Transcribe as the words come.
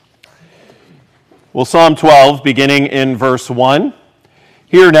Well, Psalm 12, beginning in verse 1.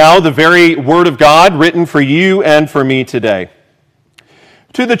 Hear now the very word of God written for you and for me today.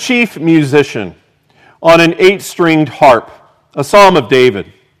 To the chief musician, on an 8-stringed harp, a psalm of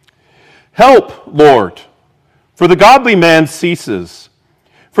David. Help, Lord, for the godly man ceases,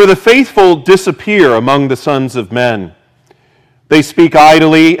 for the faithful disappear among the sons of men. They speak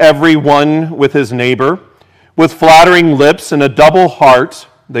idly, every one with his neighbor. With flattering lips and a double heart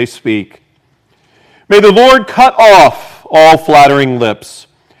they speak. May the Lord cut off all flattering lips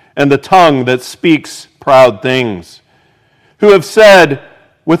and the tongue that speaks proud things, who have said,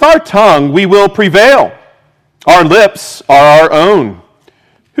 with our tongue we will prevail. Our lips are our own.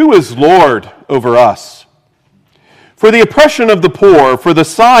 Who is Lord over us? For the oppression of the poor, for the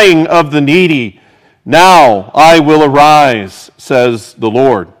sighing of the needy, now I will arise, says the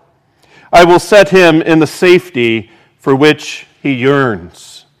Lord. I will set him in the safety for which he yearns.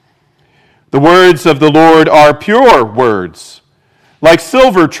 The words of the Lord are pure words, like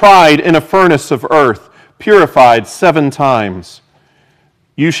silver tried in a furnace of earth, purified 7 times.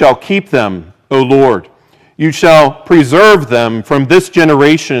 You shall keep them, O Lord. You shall preserve them from this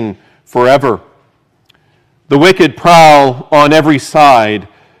generation forever. The wicked prowl on every side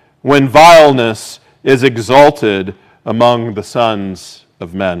when vileness is exalted among the sons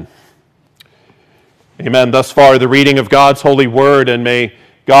of men. Amen. Thus far, the reading of God's holy word, and may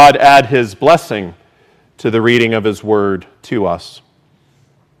God add his blessing to the reading of his word to us.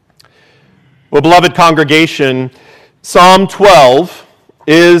 Well, beloved congregation, Psalm 12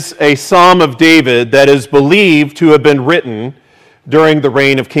 is a psalm of David that is believed to have been written during the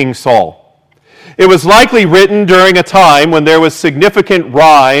reign of King Saul. It was likely written during a time when there was significant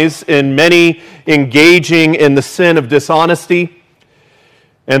rise in many engaging in the sin of dishonesty,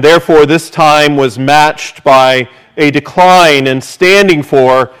 and therefore this time was matched by a decline in standing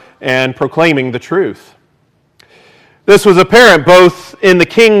for and proclaiming the truth. This was apparent both in the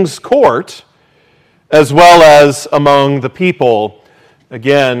king's court as well as among the people.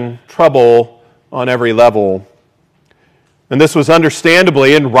 Again, trouble on every level. And this was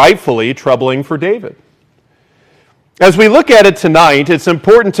understandably and rightfully troubling for David. As we look at it tonight, it's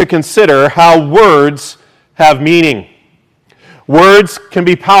important to consider how words have meaning. Words can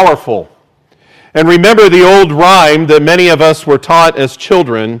be powerful. And remember the old rhyme that many of us were taught as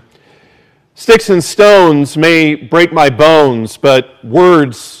children: sticks and stones may break my bones, but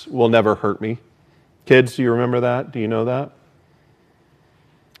words will never hurt me. Kids, do you remember that? Do you know that?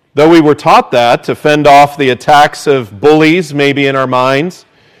 Though we were taught that to fend off the attacks of bullies maybe in our minds,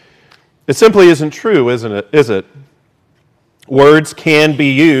 it simply isn't true, is it? Words can be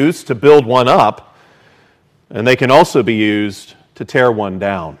used to build one up, and they can also be used to tear one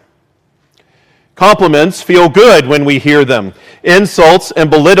down. Compliments feel good when we hear them. Insults and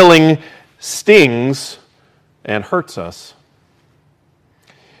belittling stings and hurts us.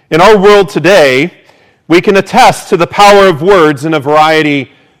 In our world today, we can attest to the power of words in a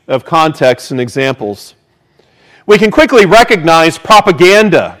variety of contexts and examples. We can quickly recognize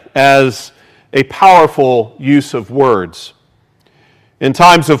propaganda as a powerful use of words. In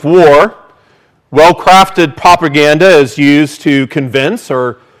times of war, well-crafted propaganda is used to convince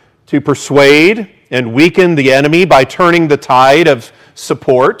or to persuade and weaken the enemy by turning the tide of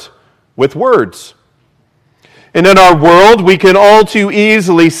support with words. And in our world, we can all too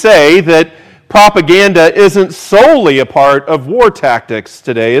easily say that propaganda isn't solely a part of war tactics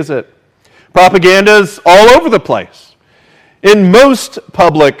today, is it? Propaganda is all over the place, in most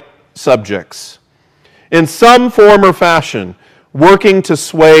public subjects, in some form or fashion, working to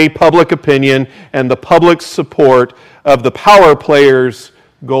sway public opinion and the public support of the power players'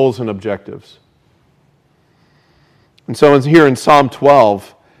 goals and objectives. And so here in Psalm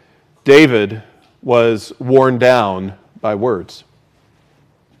 12, David was worn down by words.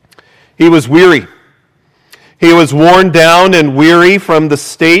 He was weary. He was worn down and weary from the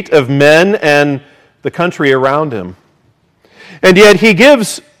state of men and the country around him. And yet he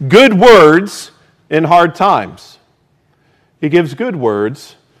gives good words in hard times. He gives good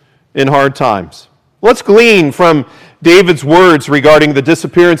words in hard times. Let's glean from David's words regarding the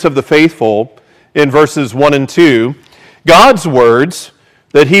disappearance of the faithful in verses 1 and 2, God's words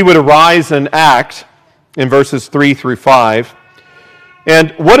that he would arise and act in verses 3 through 5,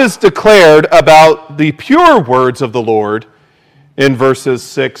 and what is declared about the pure words of the Lord in verses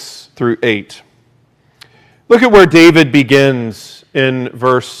 6 through 8. Look at where David begins in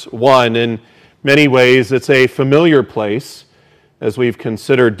verse 1. In many ways, it's a familiar place as we've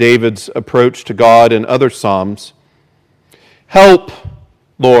considered David's approach to God in other psalms. Help,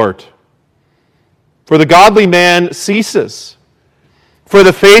 Lord, for the godly man ceases, for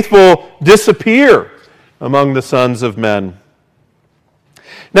the faithful disappear among the sons of men.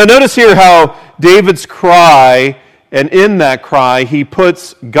 Now notice here how David's cry, and in that cry he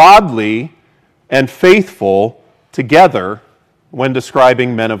puts godly and faithful together when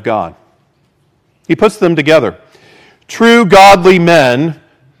describing men of God. He puts them together. True godly men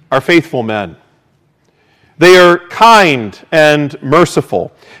are faithful men. They are kind and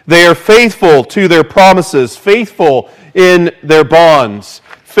merciful. They are faithful to their promises, faithful in their bonds,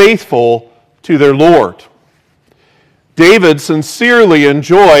 faithful to their Lord. David sincerely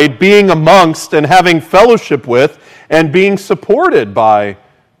enjoyed being amongst and having fellowship with and being supported by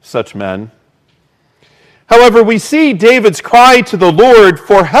such men. However, we see David's cry to the Lord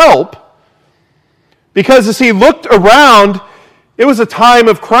for help because as he looked around, it was a time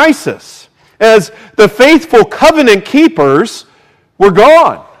of crisis, as the faithful covenant keepers were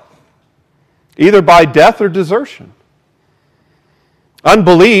gone, either by death or desertion.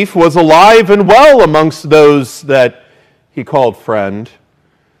 Unbelief was alive and well amongst those that he called friend,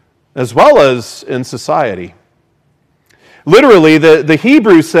 as well as in society. Literally, the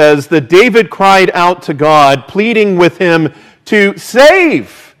Hebrew says that David cried out to God, pleading with him to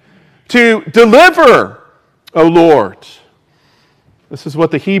save, to deliver, O Lord. This is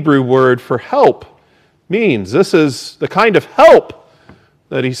what the Hebrew word for help means. This is the kind of help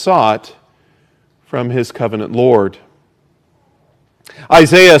that he sought from his covenant Lord.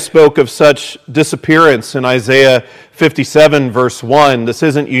 Isaiah spoke of such disappearance in Isaiah 57, verse 1. This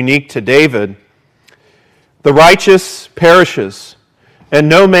isn't unique to David. The righteous perishes, and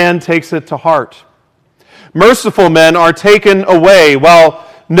no man takes it to heart. Merciful men are taken away, while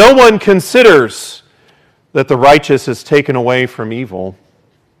no one considers that the righteous is taken away from evil.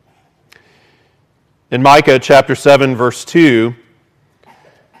 In Micah chapter 7, verse 2,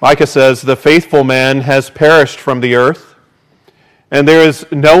 Micah says, "The faithful man has perished from the earth, and there is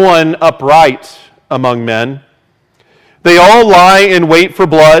no one upright among men. They all lie in wait for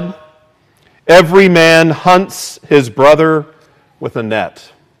blood. Every man hunts his brother with a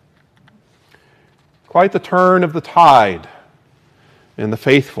net." Quite the turn of the tide in the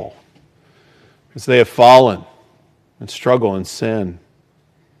faithful as they have fallen and struggle in sin.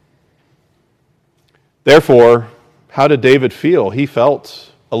 Therefore, how did David feel? He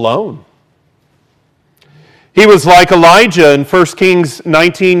felt alone. He was like Elijah in 1 Kings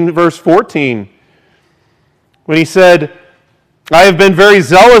 19, verse 14, when he said, "I have been very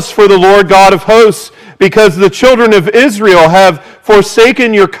zealous for the Lord God of hosts, because the children of Israel have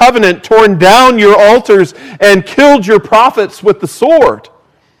forsaken your covenant, torn down your altars, and killed your prophets with the sword.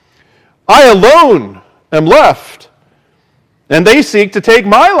 I alone am left, and they seek to take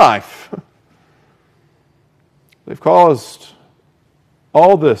my life." They've caused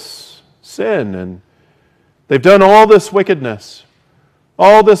all this sin, and they've done all this wickedness,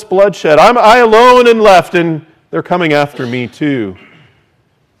 all this bloodshed. I alone am left, and they're coming after me too.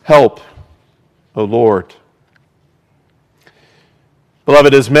 Help, O Lord.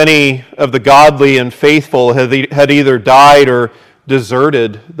 Beloved, as many of the godly and faithful had either died or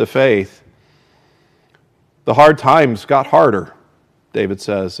deserted the faith, the hard times got harder, David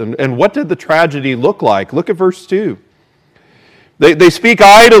says. And what did the tragedy look like? Look at verse 2. They speak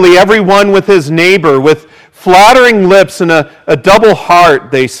idly, everyone with his neighbor, with flattering lips and a double heart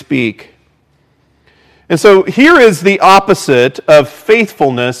they speak. And so here is the opposite of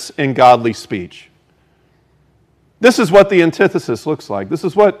faithfulness in godly speech. This is what the antithesis looks like. This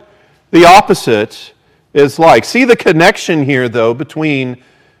is what the opposite is like. See the connection here, though, between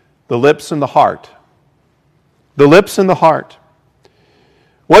the lips and the heart. The lips and the heart.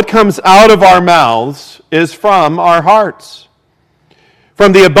 What comes out of our mouths is from our hearts.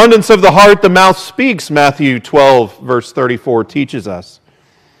 From the abundance of the heart, the mouth speaks, Matthew 12, verse 34 teaches us.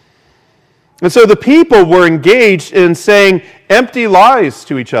 And so the people were engaged in saying empty lies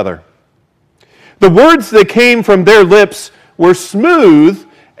to each other. The words that came from their lips were smooth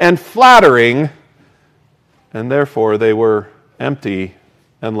and flattering, and therefore they were empty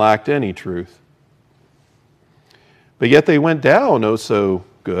and lacked any truth. But yet they went down, oh so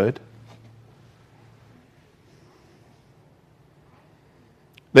good.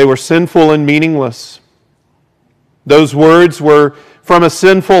 They were sinful and meaningless. Those words were from a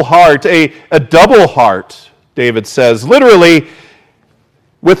sinful heart, a double heart, David says. Literally,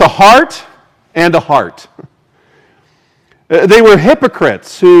 with a heart and a heart. They were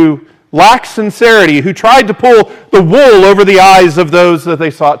hypocrites who lacked sincerity, who tried to pull the wool over the eyes of those that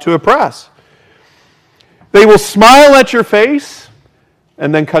they sought to oppress. They will smile at your face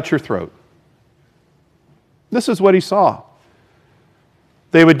and then cut your throat. This is what he saw.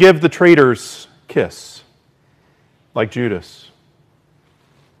 They would give the traitor's kiss, like Judas.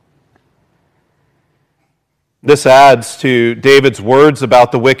 This adds to David's words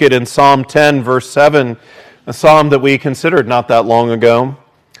about the wicked in Psalm 10, verse 7, a psalm that we considered not that long ago,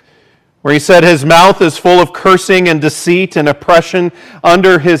 where he said, "His mouth is full of cursing and deceit and oppression.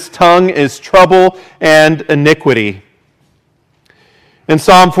 Under his tongue is trouble and iniquity." In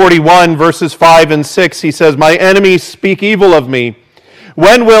Psalm 41, verses 5 and 6, he says, "My enemies speak evil of me.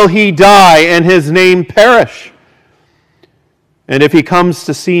 When will he die and his name perish? And if he comes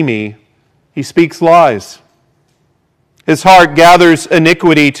to see me, he speaks lies. His heart gathers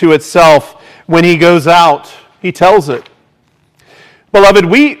iniquity to itself. When he goes out, he tells it." Beloved,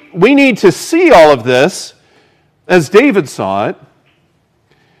 we need to see all of this as David saw it,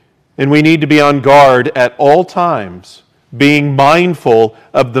 and we need to be on guard at all times, being mindful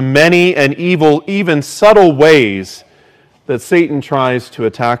of the many and evil, even subtle ways that Satan tries to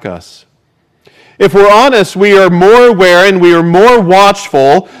attack us. If we're honest, we are more aware and we are more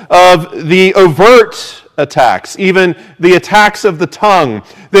watchful of the overt attacks, even the attacks of the tongue,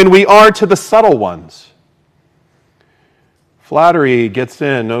 than we are to the subtle ones. Flattery gets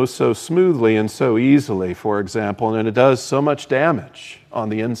in oh so smoothly and so easily, for example, and it does so much damage on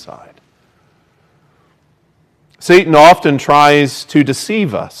the inside. Satan often tries to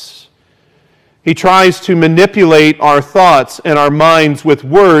deceive us. He tries to manipulate our thoughts and our minds with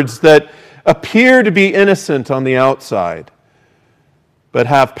words that appear to be innocent on the outside, but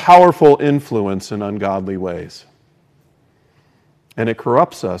have powerful influence in ungodly ways. And it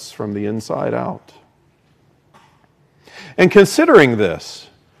corrupts us from the inside out. And considering this,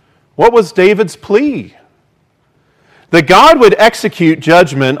 what was David's plea? That God would execute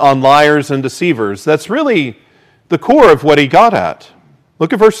judgment on liars and deceivers. That's really the core of what he got at.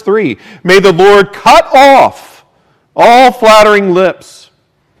 Look at verse 3. "May the Lord cut off all flattering lips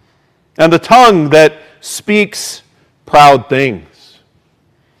and the tongue that speaks proud things."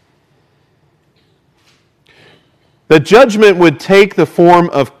 The judgment would take the form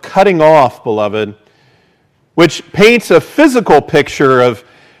of cutting off, beloved, which paints a physical picture of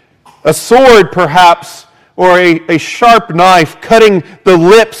a sword, perhaps, or a sharp knife cutting the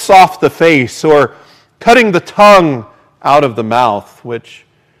lips off the face, or cutting the tongue out of the mouth, which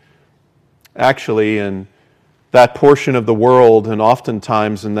actually in that portion of the world and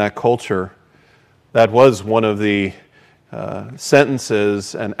oftentimes in that culture, that was one of the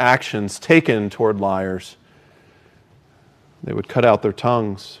sentences and actions taken toward liars. They would cut out their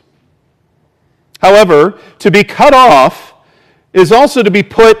tongues. However, to be cut off is also to be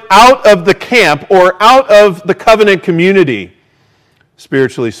put out of the camp or out of the covenant community,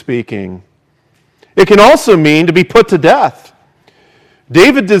 spiritually speaking. It can also mean to be put to death.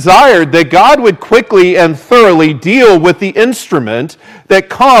 David desired that God would quickly and thoroughly deal with the instrument that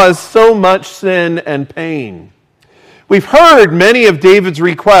caused so much sin and pain. We've heard many of David's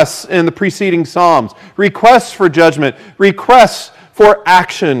requests in the preceding Psalms, requests for judgment, requests for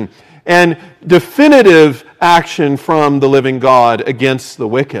action, and definitive action from the living God against the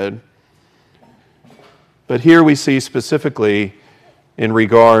wicked. But here we see specifically in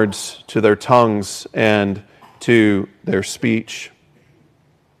regards to their tongues and to their speech.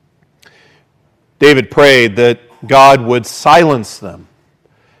 David prayed that God would silence them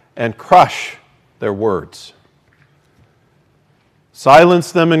and crush their words.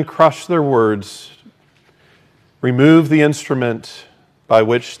 Silence them and crush their words. Remove the instrument by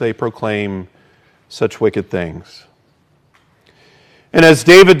which they proclaim such wicked things. And as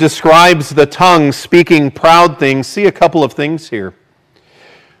David describes the tongue speaking proud things, see a couple of things here.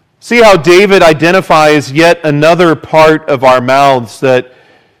 See how David identifies yet another part of our mouths that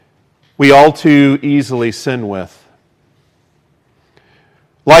we all too easily sin with.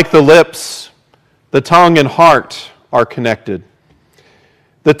 Like the lips, the tongue and heart are connected.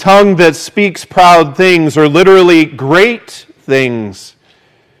 The tongue that speaks proud things, or literally great things,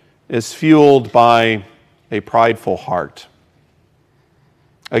 is fueled by a prideful heart.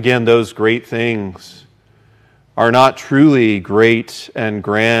 Again, those great things are not truly great and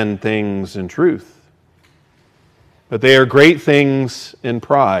grand things in truth, but they are great things in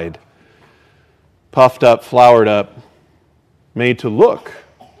pride, puffed up, flowered up, made to look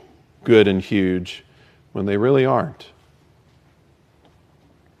good and huge when they really aren't.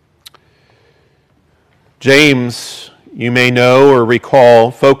 James, you may know or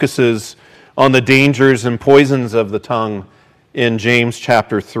recall, focuses on the dangers and poisons of the tongue in James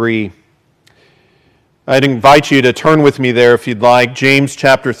chapter 3. I'd invite you to turn with me there if you'd like. James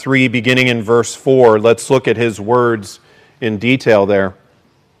chapter 3, beginning in verse 4. Let's look at his words in detail there.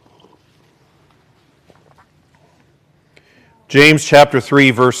 James chapter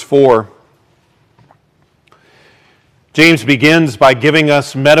 3, verse 4. James begins by giving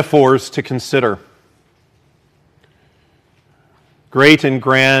us metaphors to consider. great and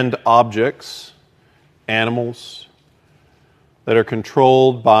grand objects, animals, that are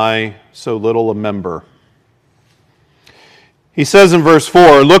controlled by so little a member. He says in verse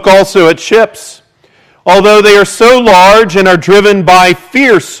 4, "Look also at ships. Although they are so large and are driven by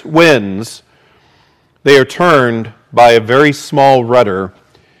fierce winds, they are turned by a very small rudder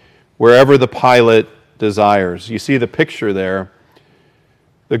wherever the pilot desires." You see the picture there.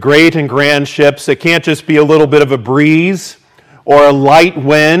 The great and grand ships, it can't just be a little bit of a breeze or a light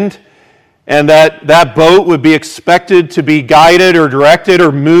wind, and that boat would be expected to be guided or directed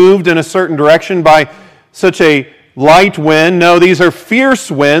or moved in a certain direction by such a light wind. No, these are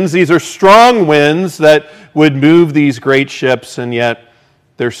fierce winds. These are strong winds that would move these great ships, and yet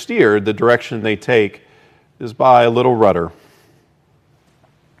they're steered. The direction they take is by a little rudder.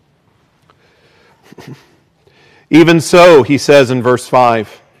 Even so, he says in verse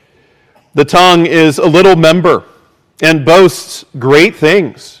 5, the tongue is a little member and boasts great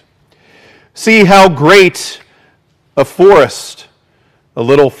things. See how great a forest a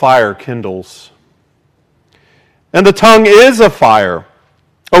little fire kindles. And the tongue is a fire,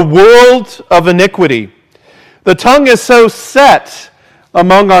 a world of iniquity. The tongue is so set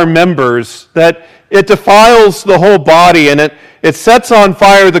among our members that it defiles the whole body, and it sets on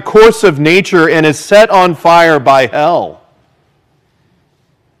fire the course of nature and is set on fire by hell.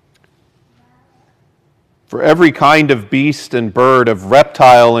 For every kind of beast and bird, of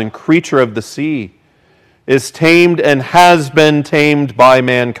reptile and creature of the sea is tamed and has been tamed by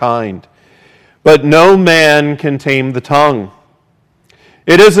mankind. But no man can tame the tongue.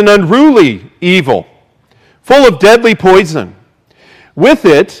 It is an unruly evil, full of deadly poison. With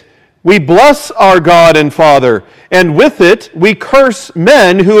it we bless our God and Father, and with it we curse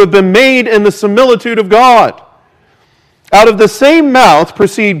men who have been made in the similitude of God. Out of the same mouth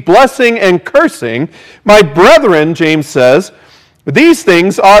proceed blessing and cursing. My brethren, James says, these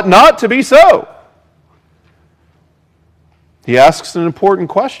things ought not to be so. He asks an important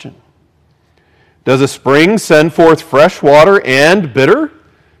question. Does a spring send forth fresh water and bitter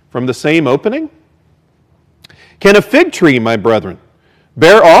from the same opening? Can a fig tree, my brethren,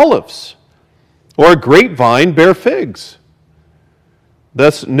 bear olives, or a grapevine bear figs?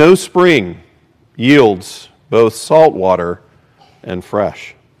 Thus no spring yields both salt water and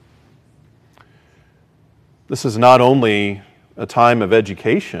fresh. This is not only a time of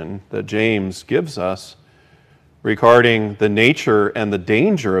education that James gives us regarding the nature and the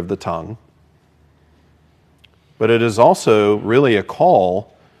danger of the tongue, but it is also really a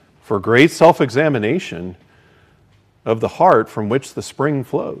call for great self-examination of the heart from which the spring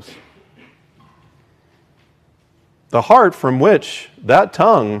flows. The heart from which that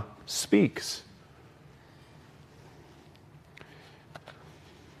tongue speaks.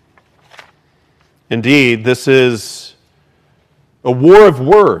 Indeed, this is a war of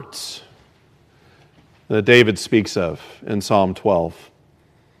words that David speaks of in Psalm 12.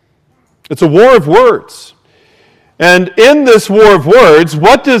 It's a war of words. And in this war of words,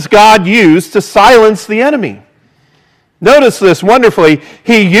 what does God use to silence the enemy? Notice this wonderfully.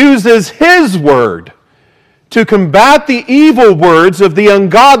 He uses His word to combat the evil words of the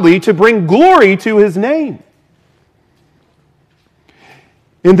ungodly to bring glory to His name.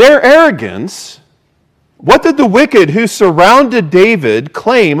 In their arrogance, what did the wicked who surrounded David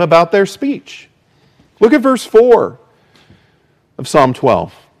claim about their speech? Look at verse 4 of Psalm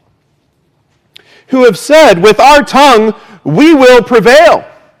 12. Who have said, with our tongue we will prevail.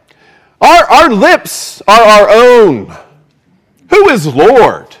 Our lips are our own. Who is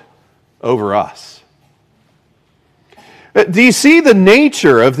Lord over us? Do you see the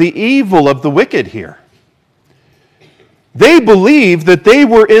nature of the evil of the wicked here? They believed that they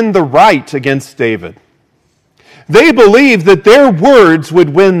were in the right against David. They believed that their words would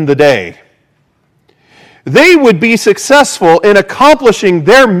win the day. They would be successful in accomplishing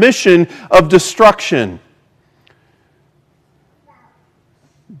their mission of destruction.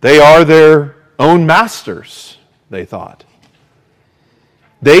 They are their own masters, they thought.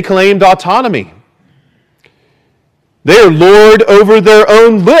 They claimed autonomy. They are Lord over their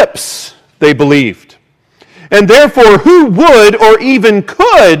own lips, they believed. And therefore, who would or even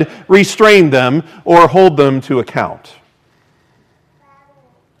could restrain them or hold them to account?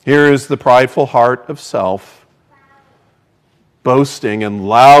 Here is the prideful heart of self, boasting and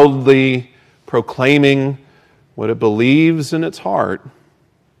loudly proclaiming what it believes in its heart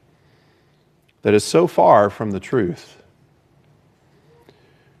that is so far from the truth.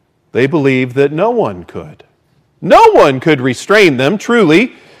 They believe that no one could. No one could restrain them,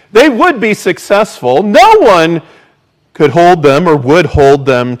 truly. They would be successful. No one could hold them or would hold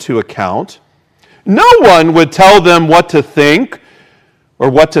them to account. No one would tell them what to think, or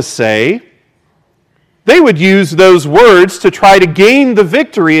what to say, they would use those words to try to gain the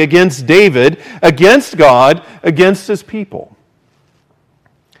victory against David, against God, against his people.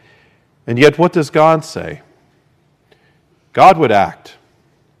 And yet, what does God say? God would act.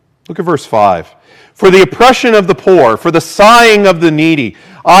 Look at verse 5. For the oppression of the poor, for the sighing of the needy,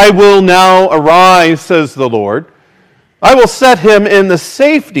 I will now arise, says the Lord. I will set him in the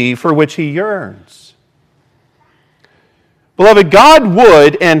safety for which he yearns. Beloved, God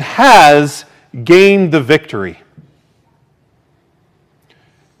would and has gained the victory.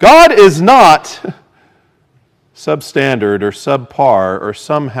 God is not substandard or subpar or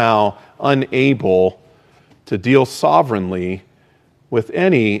somehow unable to deal sovereignly with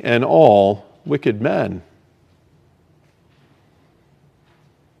any and all wicked men.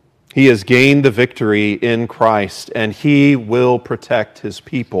 He has gained the victory in Christ, and he will protect his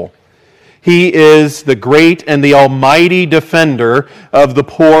people. He is the great and the almighty defender of the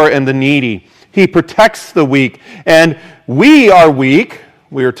poor and the needy. He protects the weak, and we are weak.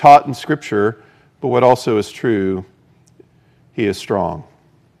 We are taught in Scripture, but what also is true, he is strong.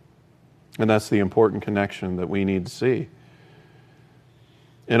 And that's the important connection that we need to see.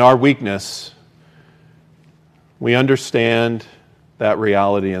 In our weakness, we understand that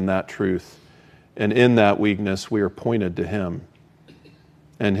reality and that truth. And in that weakness, we are pointed to him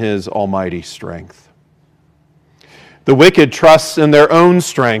and his almighty strength. The wicked trust in their own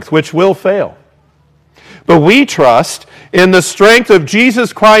strength, which will fail. But we trust in the strength of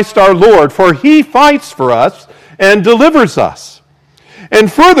Jesus Christ our Lord, for he fights for us and delivers us.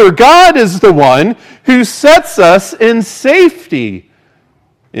 And further, God is the one who sets us in safety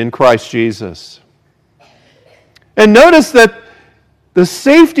in Christ Jesus. And notice that the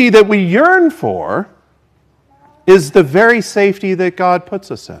safety that we yearn for is the very safety that God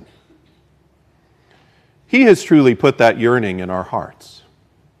puts us in. He has truly put that yearning in our hearts.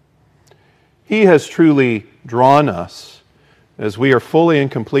 He has truly drawn us, as we are fully and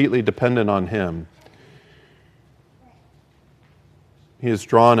completely dependent on him. He has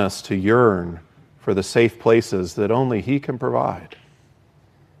drawn us to yearn for the safe places that only he can provide.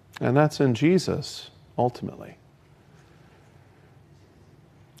 And that's in Jesus, ultimately.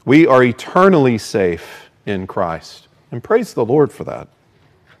 We are eternally safe in Christ. And praise the Lord for that.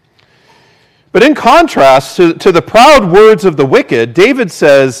 But in contrast to the proud words of the wicked, David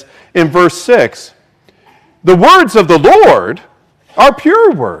says in verse 6, the words of the Lord are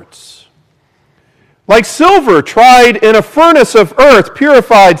pure words. Like silver tried in a furnace of earth,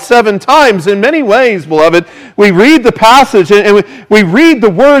 purified 7 times. In many ways, beloved, we read the passage and we read the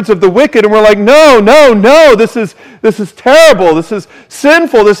words of the wicked and we're like, no, this is terrible, this is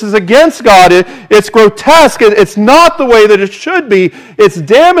sinful, this is against God, it's grotesque, it's not the way that it should be, it's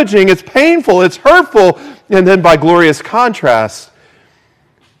damaging, it's painful, it's hurtful. And then by glorious contrast,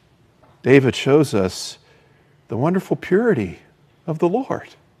 David shows us the wonderful purity of the Lord.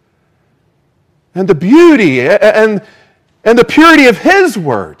 And the beauty and the purity of his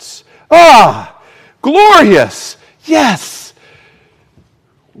words. Glorious. Yes.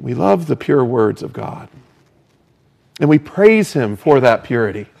 We love the pure words of God. And we praise him for that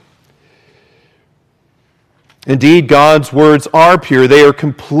purity. Indeed, God's words are pure. They are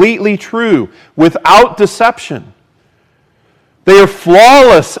completely true, without deception. They are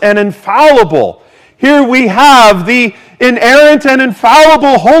flawless and infallible. Here we have the inerrant and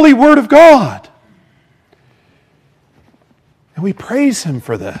infallible holy word of God. And we praise him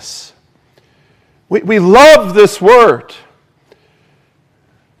for this. We love this word.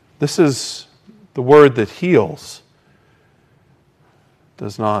 This is the word that heals,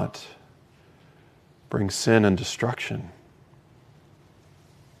 does not bring sin and destruction.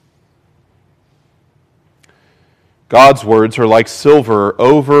 God's words are like silver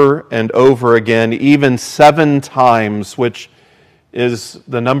over and over again, even 7 times, which is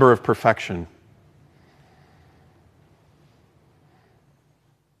the number of perfection.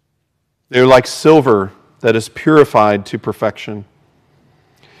 They're like silver that is purified to perfection.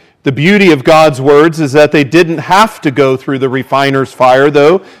 The beauty of God's words is that they didn't have to go through the refiner's fire,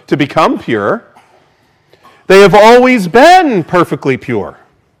 though, to become pure. They have always been perfectly pure.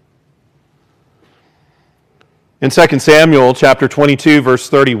 In 2 Samuel chapter 22, verse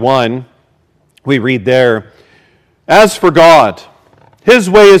 31, we read there, "As for God, his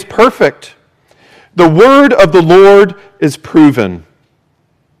way is perfect. The word of the Lord is proven,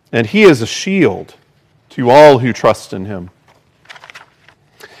 and he is a shield to all who trust in him."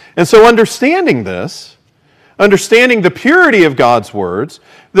 And so understanding this, understanding the purity of God's words,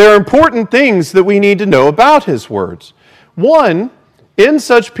 there are important things that we need to know about his words. One, in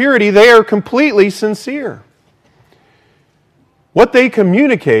such purity, they are completely sincere. What they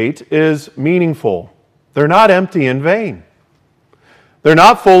communicate is meaningful. They're not empty and vain. They're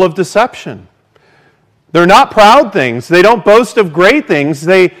not full of deception. They're not proud things. They don't boast of great things.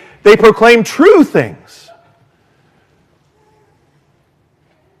 They proclaim true things.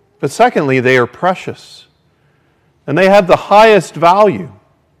 But secondly, they are precious. And they have the highest value.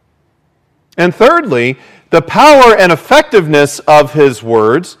 And thirdly, the power and effectiveness of his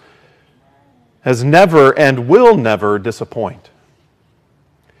words has never and will never disappoint.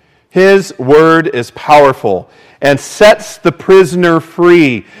 His word is powerful and sets the prisoner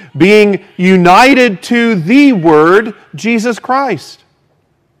free, being united to the Word, Jesus Christ.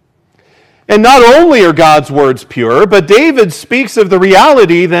 And not only are God's words pure, but David speaks of the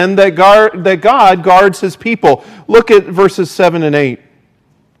reality then that God guards his people. Look at verses 7 and 8.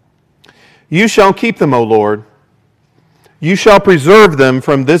 You shall keep them, O Lord. You shall preserve them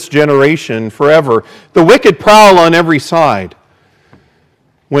from this generation forever. The wicked prowl on every side,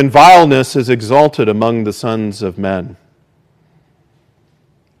 when vileness is exalted among the sons of men.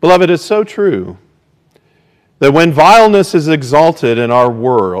 Beloved, it's so true that when vileness is exalted in our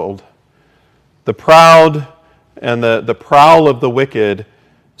world, the proud and the prowl of the wicked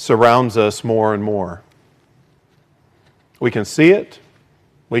surrounds us more and more. We can see it,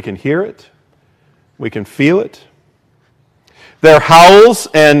 we can hear it, we can feel it. Their howls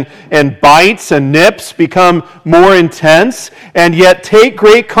and bites and nips become more intense, and yet take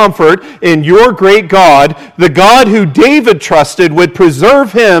great comfort in your great God. The God who David trusted would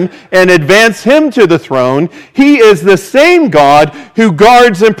preserve him and advance him to the throne. He is the same God who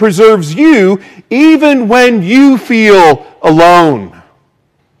guards and preserves you even when you feel alone.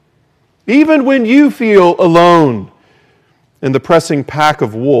 Even when you feel alone in the pressing pack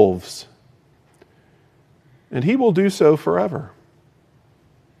of wolves. And he will do so forever.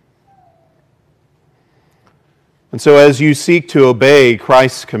 And so as you seek to obey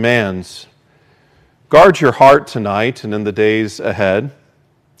Christ's commands, guard your heart tonight and in the days ahead,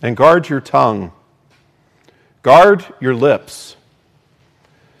 and guard your tongue. Guard your lips.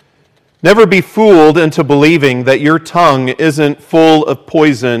 Never be fooled into believing that your tongue isn't full of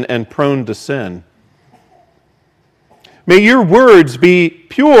poison and prone to sin. May your words be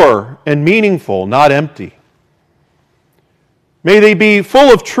pure and meaningful, not empty. May they be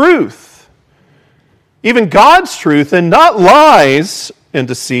full of truth, even God's truth, and not lies and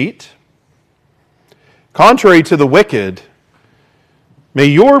deceit. Contrary to the wicked, may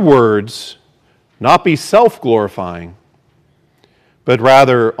your words not be self-glorifying, but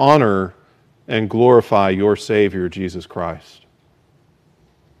rather honor and glorify your Savior, Jesus Christ.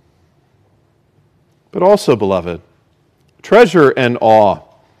 But also, beloved, treasure and awe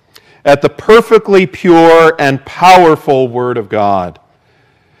at the perfectly pure and powerful Word of God,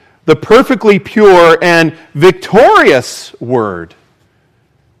 the perfectly pure and victorious Word,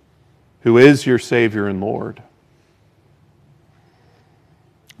 who is your Savior and Lord.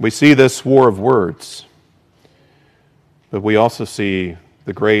 We see this war of words, but we also see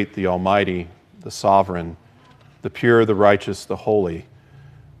the great, the almighty, the sovereign, the pure, the righteous, the holy,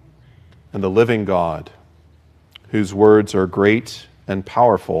 and the living God, whose words are great and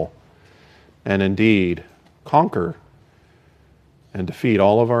powerful, and indeed conquer and defeat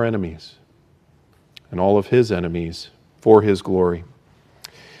all of our enemies and all of his enemies for his glory.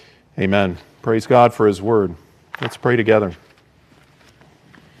 Amen. Praise God for his word. Let's pray together.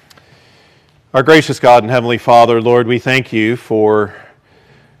 Our gracious God and Heavenly Father, Lord, we thank you for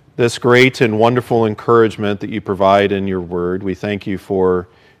this great and wonderful encouragement that you provide in your word. We thank you for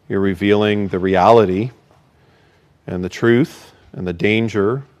your revealing the reality and the truth and the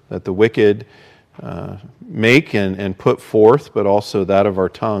danger that the wicked make and put forth, but also that of our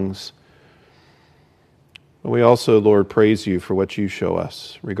tongues. But we also, Lord, praise you for what you show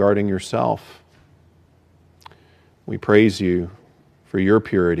us regarding yourself. We praise you for your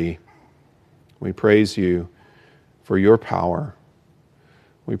purity. We praise you for your power.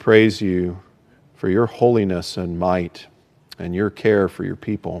 We praise you for your holiness and might and your care for your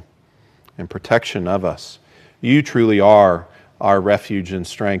people and protection of us. You truly are our refuge and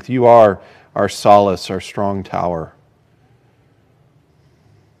strength. You are our solace, our strong tower.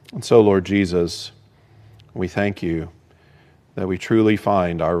 And so, Lord Jesus, we thank you that we truly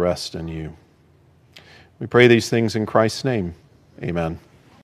find our rest in you. We pray these things in Christ's name. Amen.